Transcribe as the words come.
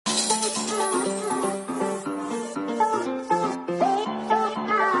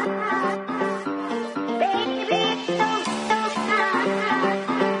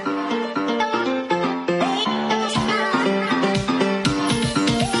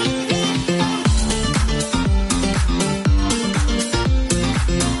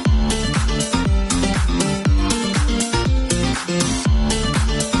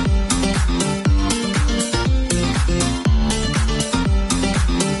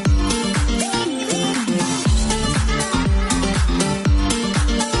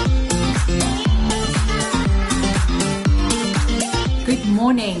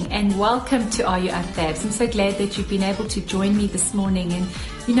welcome to Are You Up, Babs? I'm so glad that you've been able to join me this morning.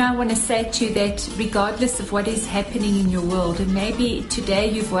 And I want to say to you that regardless of what is happening in your world, and maybe today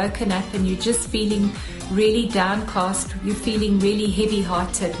you've woken up and you're just feeling really downcast, you're feeling really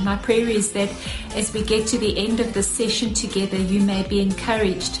heavy-hearted, my prayer is that as we get to the end of this session together, you may be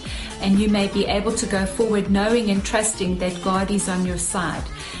encouraged and you may be able to go forward knowing and trusting that God is on your side.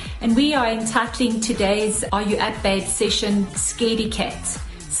 And we are entitling today's Are You Up, Babe session, Scaredy Cats.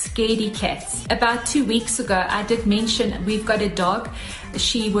 Scaredy Cats. About 2 weeks ago, I did mention we've got a dog.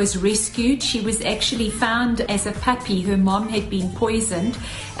 She was rescued. She was actually found as a puppy. Her mom had been poisoned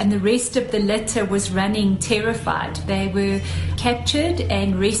and the rest of the litter was running terrified. They were captured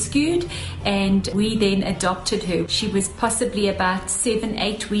and rescued and we then adopted her. She was possibly about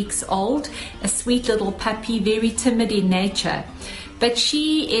 7-8 weeks old, a sweet little puppy, very timid in nature. But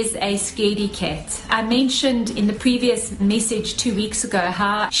she is a scaredy cat. I mentioned in the previous message 2 weeks ago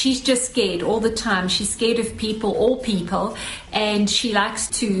how she's just scared all the time. She's scared of people, all people, and she likes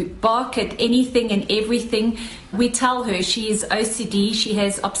to bark at anything and everything. We tell her she is OCD, she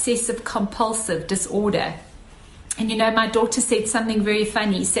has obsessive compulsive disorder. And my daughter said something very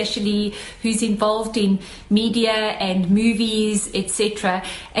funny. Sashali, who's involved in media and movies, etc.,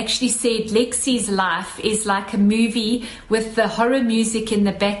 actually said Lexi's life is like a movie with the horror music in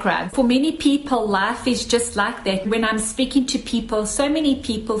the background. For many people, life is just like that. When I'm speaking to people, so many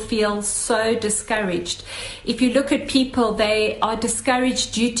people feel so discouraged. If you look at people, they are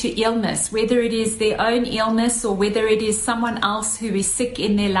discouraged due to illness, whether it is their own illness or whether it is someone else who is sick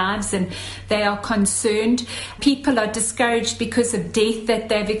in their lives and they are concerned. People are discouraged because of death that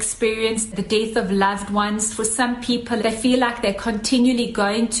they've experienced, the death of loved ones. For some people, they feel like they're continually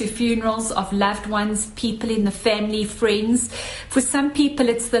going to funerals of loved ones, people in the family, friends. For some people,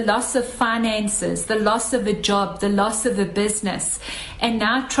 it's the loss of finances, the loss of a job, the loss of a business. And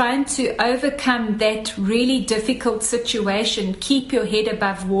now trying to overcome that really difficult situation, keep your head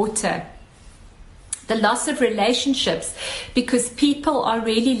above water. The loss of relationships, because people are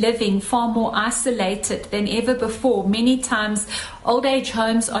really living far more isolated than ever before. Many times old age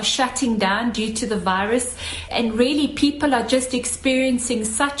homes are shutting down due to the virus, and really people are just experiencing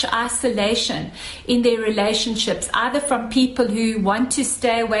such isolation in their relationships, either from people who want to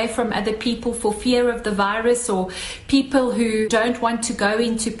stay away from other people for fear of the virus, or people who don't want to go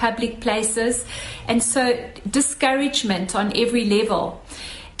into public places. And so discouragement on every level.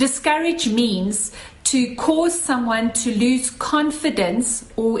 Discourage means to cause someone to lose confidence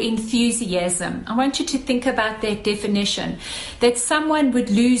or enthusiasm. I want you to think about that definition, that someone would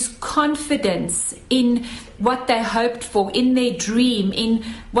lose confidence in what they hoped for, in their dream, in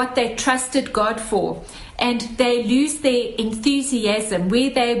what they trusted God for, and they lose their enthusiasm where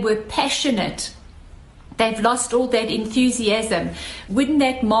they were passionate. They've lost all that enthusiasm. Wouldn't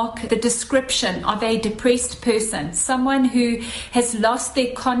that mark the description of a depressed person? Someone who has lost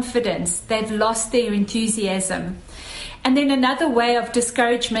their confidence, they've lost their enthusiasm. And then another way of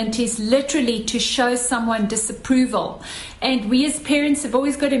discouragement is literally to show someone disapproval. And we as parents have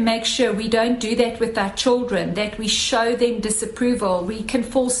always got to make sure we don't do that with our children, that we show them disapproval. We can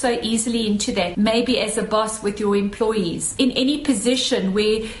fall so easily into that, maybe as a boss with your employees. In any position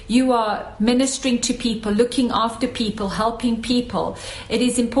where you are ministering to people, looking after people, helping people, it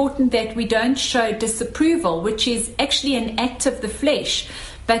is important that we don't show disapproval, which is actually an act of the flesh.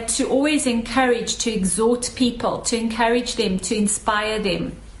 But to always encourage, to exhort people, to encourage them, to inspire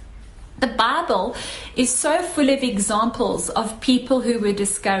them. The Bible is so full of examples of people who were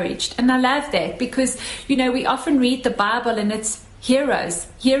discouraged. And I love that because, we often read the Bible and it's heroes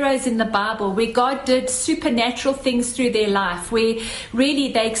in the Bible where God did supernatural things through their life, where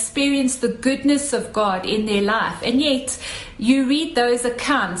really they experienced the goodness of God in their life. And yet you read those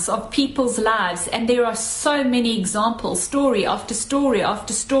accounts of people's lives and there are so many examples, story after story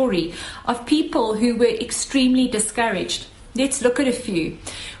after story, of people who were extremely discouraged. Let's look at a few.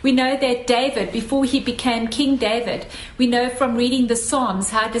 We know that David, before he became King David, we know from reading the Psalms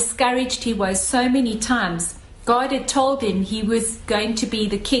how discouraged he was so many times. God had told him he was going to be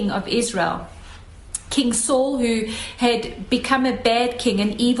the king of Israel. King Saul, who had become a bad king,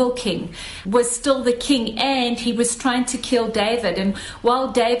 an evil king, was still the king, and he was trying to kill David. And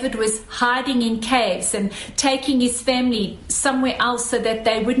while David was hiding in caves and taking his family somewhere else so that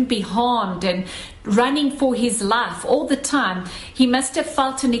they wouldn't be harmed and running for his life all the time, he must have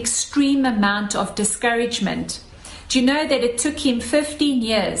felt an extreme amount of discouragement. Do you know that it took him 15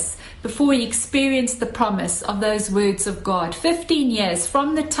 years before he experienced the promise of those words of God? 15 years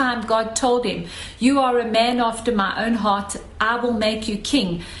from the time God told him, "You are a man after my own heart, I will make you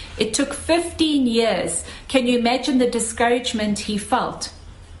king." It took 15 years. Can you imagine the discouragement he felt?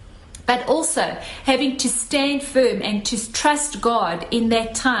 but also having to stand firm and to trust God in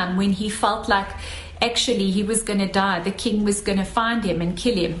that time when he felt like actually he was going to die. The king was going to find him and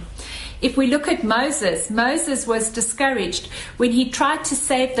kill him. If we look at Moses, Moses was discouraged when he tried to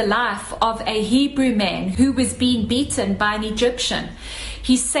save the life of a Hebrew man who was being beaten by an Egyptian.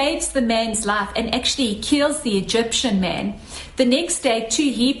 He saves the man's life and actually he kills the Egyptian man. The next day,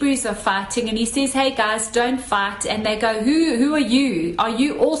 2 Hebrews are fighting and he says, hey guys, don't fight. And they go, who are you? Are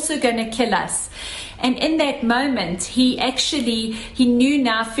you also going to kill us? And in that moment, he knew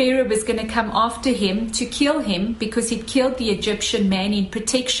now Pharaoh was going to come after him to kill him because he'd killed the Egyptian man in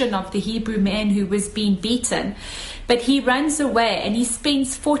protection of the Hebrew man who was being beaten. But he runs away and he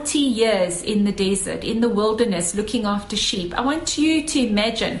spends 40 years in the desert, in the wilderness, looking after sheep. I want you to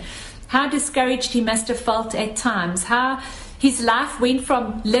imagine how discouraged he must have felt at times, how his life went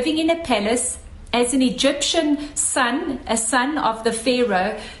from living in a palace as an Egyptian son, a son of the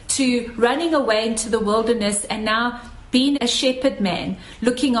Pharaoh, to running away into the wilderness and now being a shepherd man,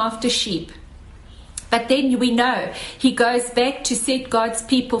 looking after sheep. But then we know he goes back to set God's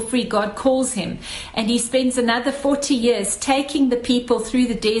people free. God calls him and he spends another 40 years taking the people through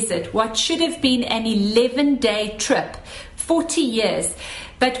the desert, what should have been an 11-day trip, 40 years.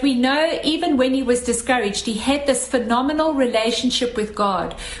 But we know even when he was discouraged, he had this phenomenal relationship with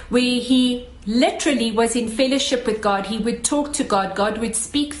God where he literally was in fellowship with God. He would talk to God. God would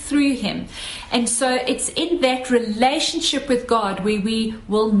speak through him. And so it's in that relationship with God where we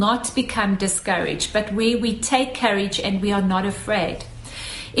will not become discouraged, but where we take courage and we are not afraid.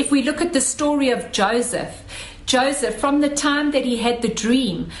 If we look at the story of Joseph, from the time that he had the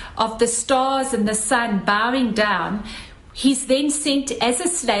dream of the stars and the sun bowing down, he's then sent as a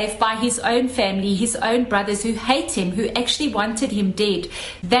slave by his own family, his own brothers who hate him, who actually wanted him dead.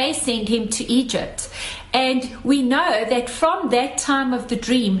 They send him to Egypt. And we know that from that time of the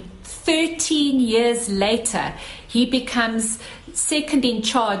dream, 13 years later, he becomes second in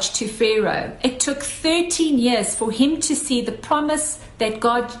charge to Pharaoh. It took 13 years for him to see the promise that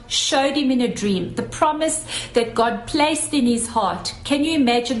God showed him in a dream, the promise that God placed in his heart. Can you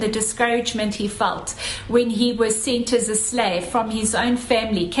imagine the discouragement he felt when he was sent as a slave from his own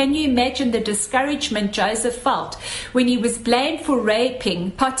family? Can you imagine the discouragement Joseph felt when he was blamed for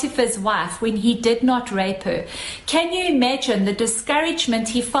raping Potiphar's wife when he did not rape her? Can you imagine the discouragement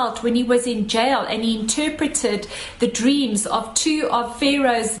he felt when he was in jail and he interpreted the dreams of 2 of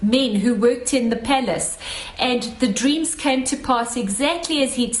Pharaoh's men who worked in the palace, and the dreams came to pass exactly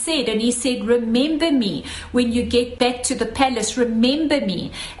as he'd said, and he said, remember me when you get back to the palace, remember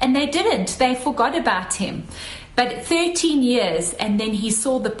me. And they didn't. They forgot about him. But 13 years, and then he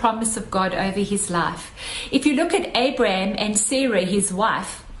saw the promise of God over his life. If you look at Abraham and Sarah, his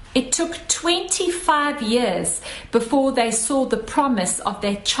wife, it took 25 years before they saw the promise of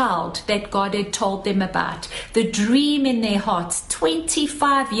that child that God had told them about, the dream in their hearts.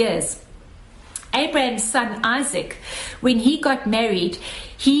 25 years. Abraham's son Isaac, when he got married,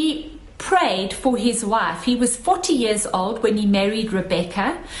 he prayed for his wife. He was 40 years old when he married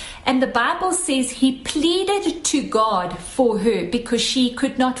Rebecca, and the Bible says he pleaded to God for her because she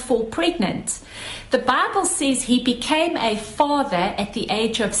could not fall pregnant. The Bible says he became a father at the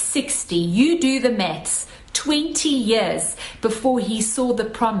age of 60. You do the maths. 20 years before he saw the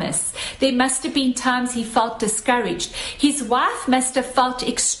promise. There must have been times he felt discouraged. His wife must have felt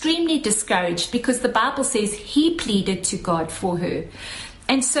extremely discouraged because the Bible says he pleaded to God for her.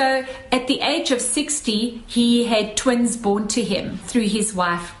 And so at the age of 60, he had twins born to him through his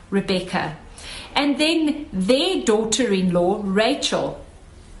wife, Rebecca. And then their daughter-in-law, Rachel,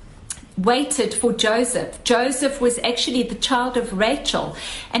 waited for Joseph. Joseph was actually the child of Rachel,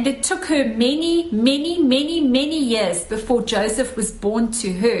 and it took her many years before Joseph was born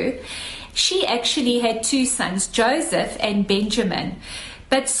to her. She actually had 2 sons, Joseph and Benjamin.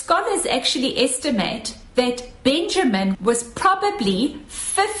 But scholars actually estimate that Benjamin was probably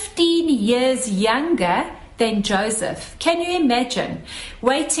 15 years younger than Joseph. Can you imagine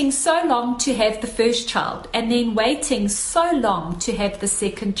waiting so long to have the first child and then waiting so long to have the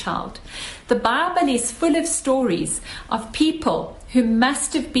second child? The Bible is full of stories of people who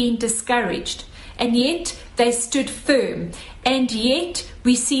must have been discouraged, and yet they stood firm, and yet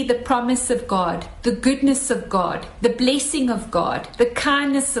we see the promise of God, the goodness of God, the blessing of God, the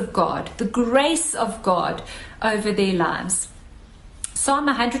kindness of God, the grace of God over their lives. Psalm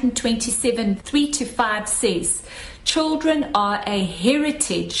 127, 3-5 says, children are a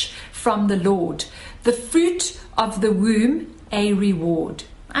heritage from the Lord, the fruit of the womb a reward.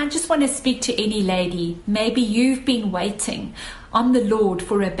 I just want to speak to any lady. Maybe you've been waiting on the Lord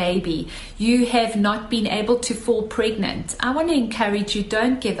for a baby. You have not been able to fall pregnant. I want to encourage you,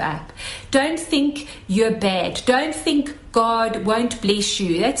 don't give up. Don't think you're bad. Don't think God won't bless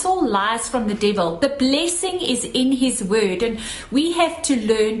you. That's all lies from the devil. The blessing is in his word, and we have to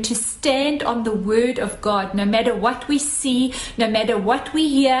learn to stand on the word of God, no matter what we see, no matter what we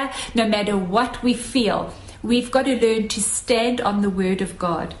hear, no matter what we feel. We've got to learn to stand on the word of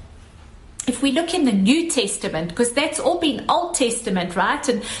God. If we look in the New Testament, because that's all been Old Testament, right?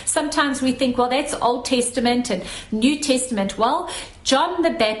 And sometimes we think, well, that's Old Testament and New Testament. Well, John the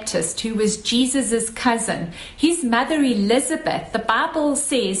Baptist, who was Jesus's cousin, his mother Elizabeth, the Bible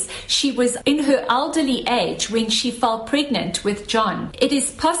says she was in her elderly age when she fell pregnant with John. It is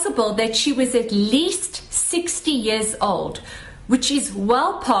possible that she was at least 60 years old, which is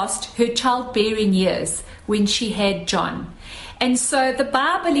well past her childbearing years when she had John. And so the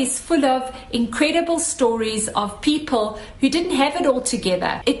Bible is full of incredible stories of people who didn't have it all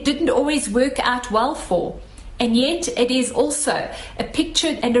together. It didn't always work out well for. And yet it is also a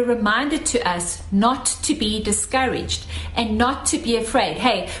picture and a reminder to us not to be discouraged and not to be afraid.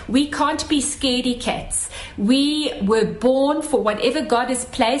 Hey, we can't be scaredy cats. We were born for whatever God has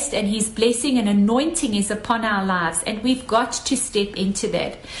placed, and his blessing and anointing is upon our lives, and we've got to step into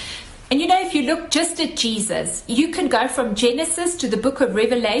that. And you know, if you look just at Jesus, you can go from Genesis to the book of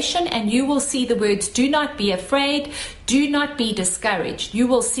Revelation and you will see the words, do not be afraid, do not be discouraged. You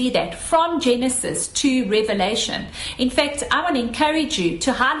will see that from Genesis to Revelation. In fact, I want to encourage you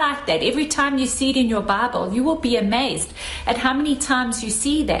to highlight that. Every time you see it in your Bible, you will be amazed at how many times you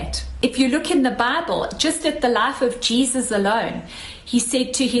see that. If you look in the Bible, just at the life of Jesus alone, he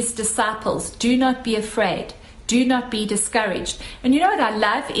said to his disciples, do not be afraid. Do not be discouraged. And you know what I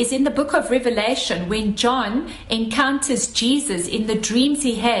love is in the book of Revelation, when John encounters Jesus in the dreams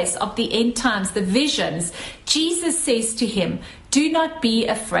he has of the end times, the visions, Jesus says to him, do not be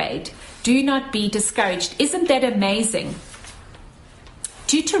afraid. Do not be discouraged. Isn't that amazing?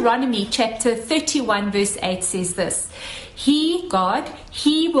 Deuteronomy chapter 31 verse 8 says this, He, God,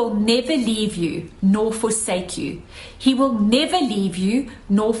 He will never leave you nor forsake you. He will never leave you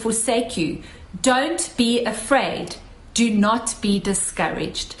nor forsake you. Don't be afraid. Do not be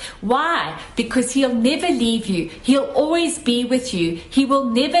discouraged. Why? Because he'll never leave you. He'll always be with you. He will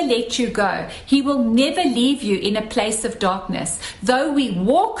never let you go. He will never leave you in a place of darkness. Though we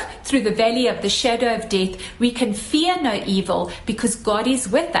walk through the valley of the shadow of death, we can fear no evil because God is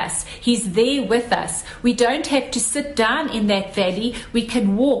with us. He's there with us. We don't have to sit down in that valley. We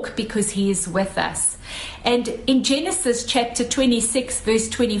can walk because he is with us. And in Genesis chapter 26 verse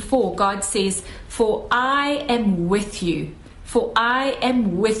 24, God says, For I am with you. For I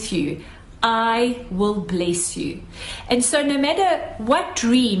am with you. I will bless you. And so no matter what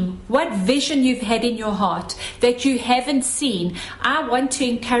dream, what vision you've had in your heart that you haven't seen, I want to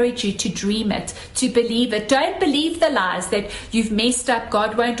encourage you to dream it, to believe it. Don't believe the lies that you've messed up.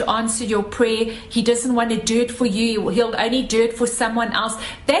 God won't answer your prayer. He doesn't want to do it for you. He'll only do it for someone else.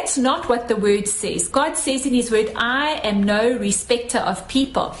 That's not what the word says. God says in his word, I am no respecter of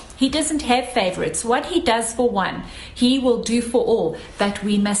people. He doesn't have favorites. What he does for one, he will do for all. But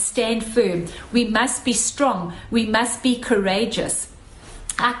we must stand firm. We must be strong. We must be courageous.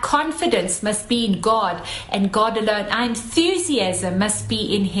 Our confidence must be in God and God alone. Our enthusiasm must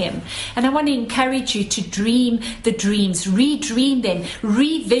be in him. And I want to encourage you to dream the dreams, re-dream them,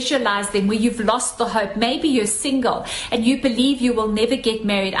 re-visualize them where you've lost the hope. Maybe you're single and you believe you will never get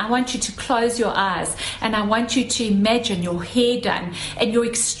married. I want you to close your eyes and I want you to imagine your hair done and your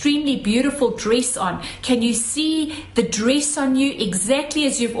extremely beautiful dress on. Can you see the dress on you exactly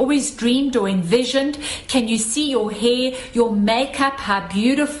as you've always dreamed or envisioned? Can you see your hair, your makeup, how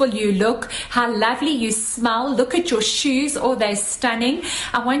beautiful you look, how lovely you smell? Look at your shoes, oh, they're stunning.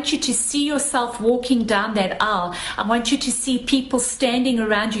 I want you to see yourself walking down that aisle. I want you to see people standing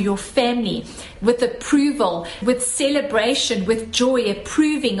around you, your family, with approval, with celebration, with joy,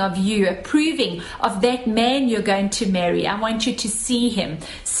 approving of you, approving of that man you're going to marry. I want you to see him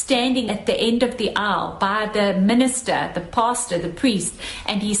standing at the end of the aisle by the minister, the pastor, the priest,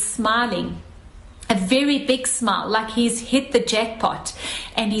 and he's smiling. A very big smile, like he's hit the jackpot,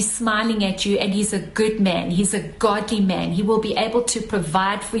 and he's smiling at you, and he's a good man. He's a godly man. He will be able to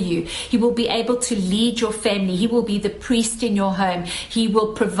provide for you. He will be able to lead your family. He will be the priest in your home. He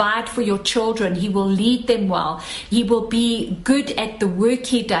will provide for your children. He will lead them well. He will be good at the work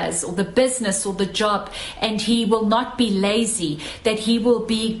he does, or the business or the job, and he will not be lazy, that he will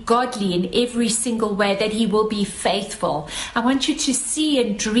be godly in every single way, that he will be faithful. I want you to see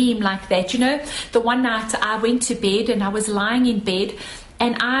and dream like that. You know, the one night I went to bed and I was lying in bed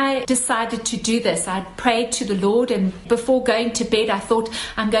And I decided to do this. I prayed to the Lord, and before going to bed, I thought,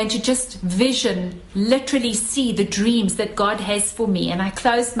 I'm going to just vision, literally see the dreams that God has for me. And I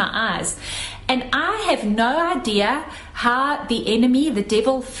closed my eyes. And I have no idea how the enemy, the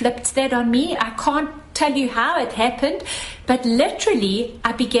devil, flipped that on me. I can't tell you how it happened, but literally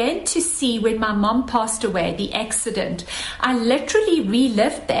I began to see when my mom passed away, the accident. I literally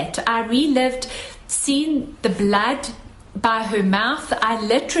relived that. I relived seeing the blood by her mouth. I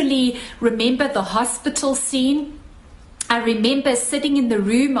literally remember the hospital scene. I remember sitting in the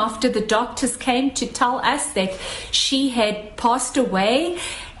room after the doctors came to tell us that she had passed away.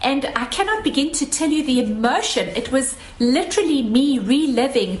 And I cannot begin to tell you the emotion. It was literally me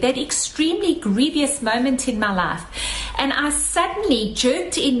reliving that extremely grievous moment in my life. And I suddenly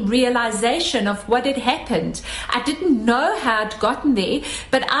jerked in realization of what had happened. I didn't know how I'd gotten there,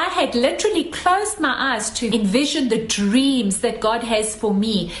 but I had literally closed my eyes to envision the dreams that God has for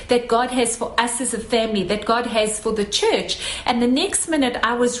me, that God has for us as a family, that God has for the church. And the next minute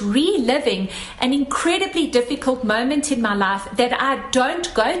I was reliving an incredibly difficult moment in my life that I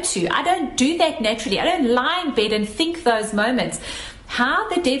don't go to. I don't do that naturally. I don't lie in bed and think those moments. How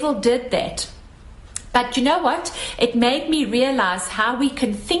the devil did that. But you know what? It made me realize how we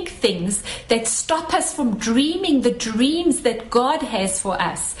can think things that stop us from dreaming the dreams that God has for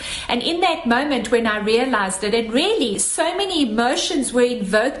us. And in that moment when I realized it, and really so many emotions were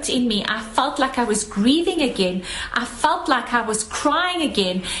invoked in me. I felt like I was grieving again. I felt like I was crying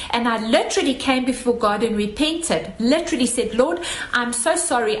again. And I literally came before God and repented. Literally said, Lord, I'm so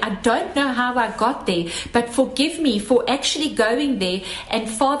sorry. I don't know how I got there, but forgive me for actually going there. And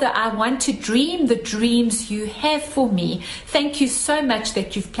Father, I want to dream the dreams you have for me. Thank you so much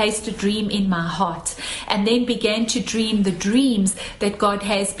that you've placed a dream in my heart. And then began to dream the dreams that God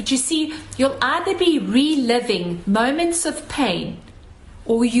has. But you see, you'll either be reliving moments of pain,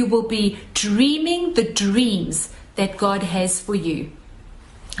 or you will be dreaming the dreams that God has for you.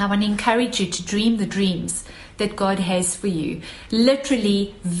 I want to encourage you to dream the dreams that God has for you.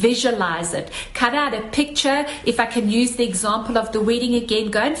 Literally visualize it. Cut out a picture. If I can use the example of the wedding again,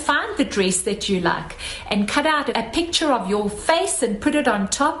 go and find the dress that you like and cut out a picture of your face and put it on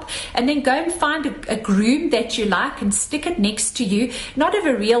top, and then go and find a groom that you like and stick it next to you, not of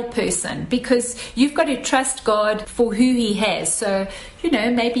a real person, because you've got to trust God for who he has. So,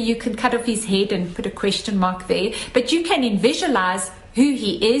 maybe you can cut off his head and put a question mark there, but you can visualize who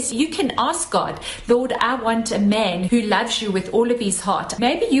he is. You can ask God, Lord, I want a man who loves you with all of his heart.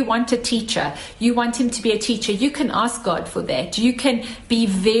 Maybe you want a teacher. You want him to be a teacher. You can ask God for that. You can be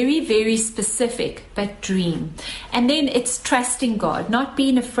very, very specific, but dream. And then it's trusting God, not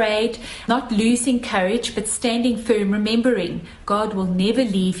being afraid, not losing courage, but standing firm, remembering God will never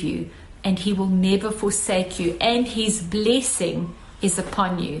leave you and he will never forsake you, and his blessing is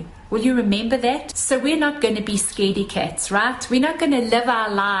upon you. Will you remember that? So we're not going to be scaredy cats, right? We're not going to live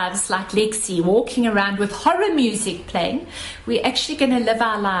our lives like Lexi, walking around with horror music playing. We're actually going to live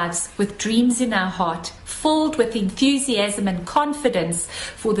our lives with dreams in our heart, filled with enthusiasm and confidence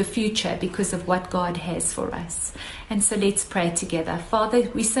for the future because of what God has for us. And so let's pray together. Father,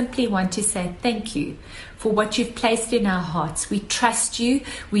 we simply want to say thank you for what you've placed in our hearts. We trust you.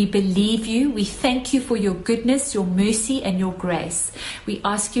 We believe you. We thank you for your goodness, your mercy, and your grace. We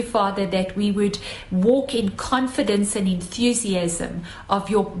ask you, Father, that we would walk in confidence and enthusiasm of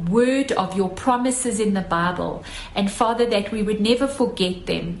your word, of your promises in the Bible. And Father, that we would never forget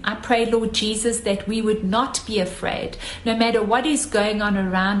them. I pray, Lord Jesus, that we would not be afraid. No matter what is going on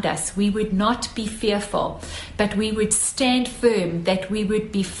around us, we would not be fearful, but we would stand firm, that we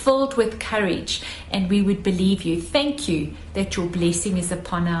would be filled with courage, and we would believe you. Thank you that your blessing is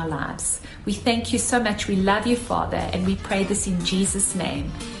upon our lives. We thank you so much. We love you, Father, and we pray this in Jesus'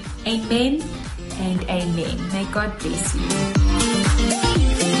 name. Amen and amen. May God bless you.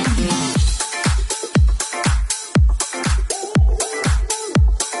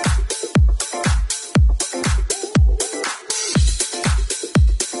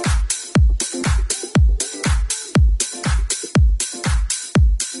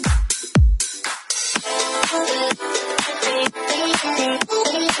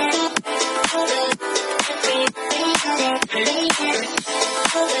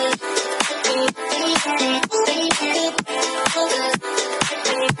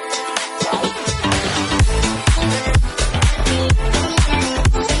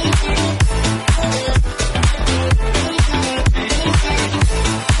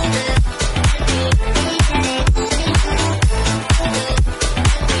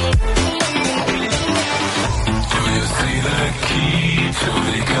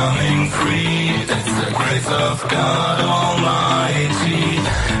 Free, it's the grace of God Almighty.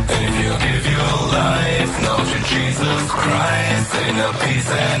 Jesus Christ, inner peace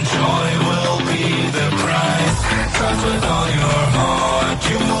and joy will be the prize. Trust with all your heart,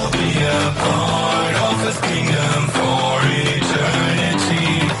 you will be a part of His kingdom for eternity.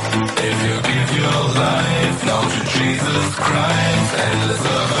 If you give your life now to Jesus Christ, endless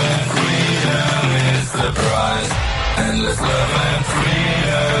love and freedom is the prize. Endless love and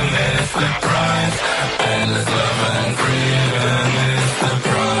freedom is the prize. Endless love and freedom is the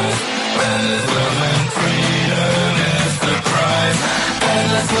prize. Endless love and freedom is the prize.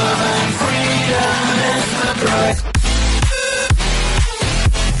 Endless love and freedom is the prize.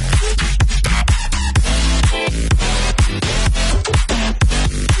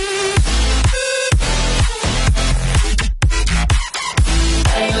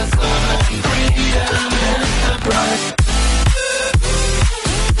 Endless love and freedom is the prize.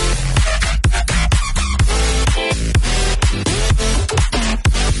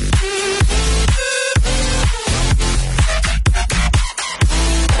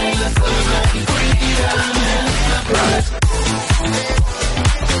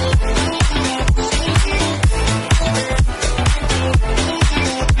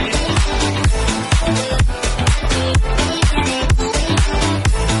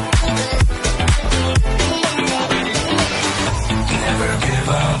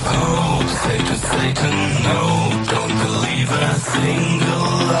 Satan, no, don't believe a single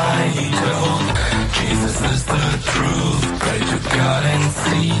lie he told. Jesus is the truth, pray to God and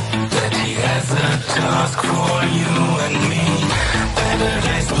see that He has a task for you and me. Better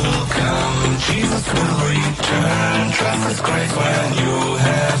days will come, Jesus will return. Trust His grace when you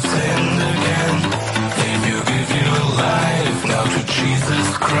have sinned again. If you give your life now to Jesus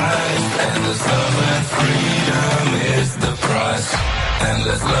Christ, endless love and freedom is the price.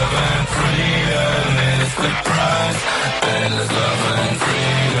 Endless love and freedom is the prize. Endless love and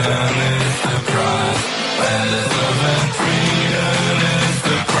freedom is the prize. Endless love and freedom is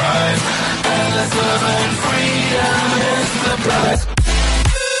the prize. Endless love and freedom is the prize.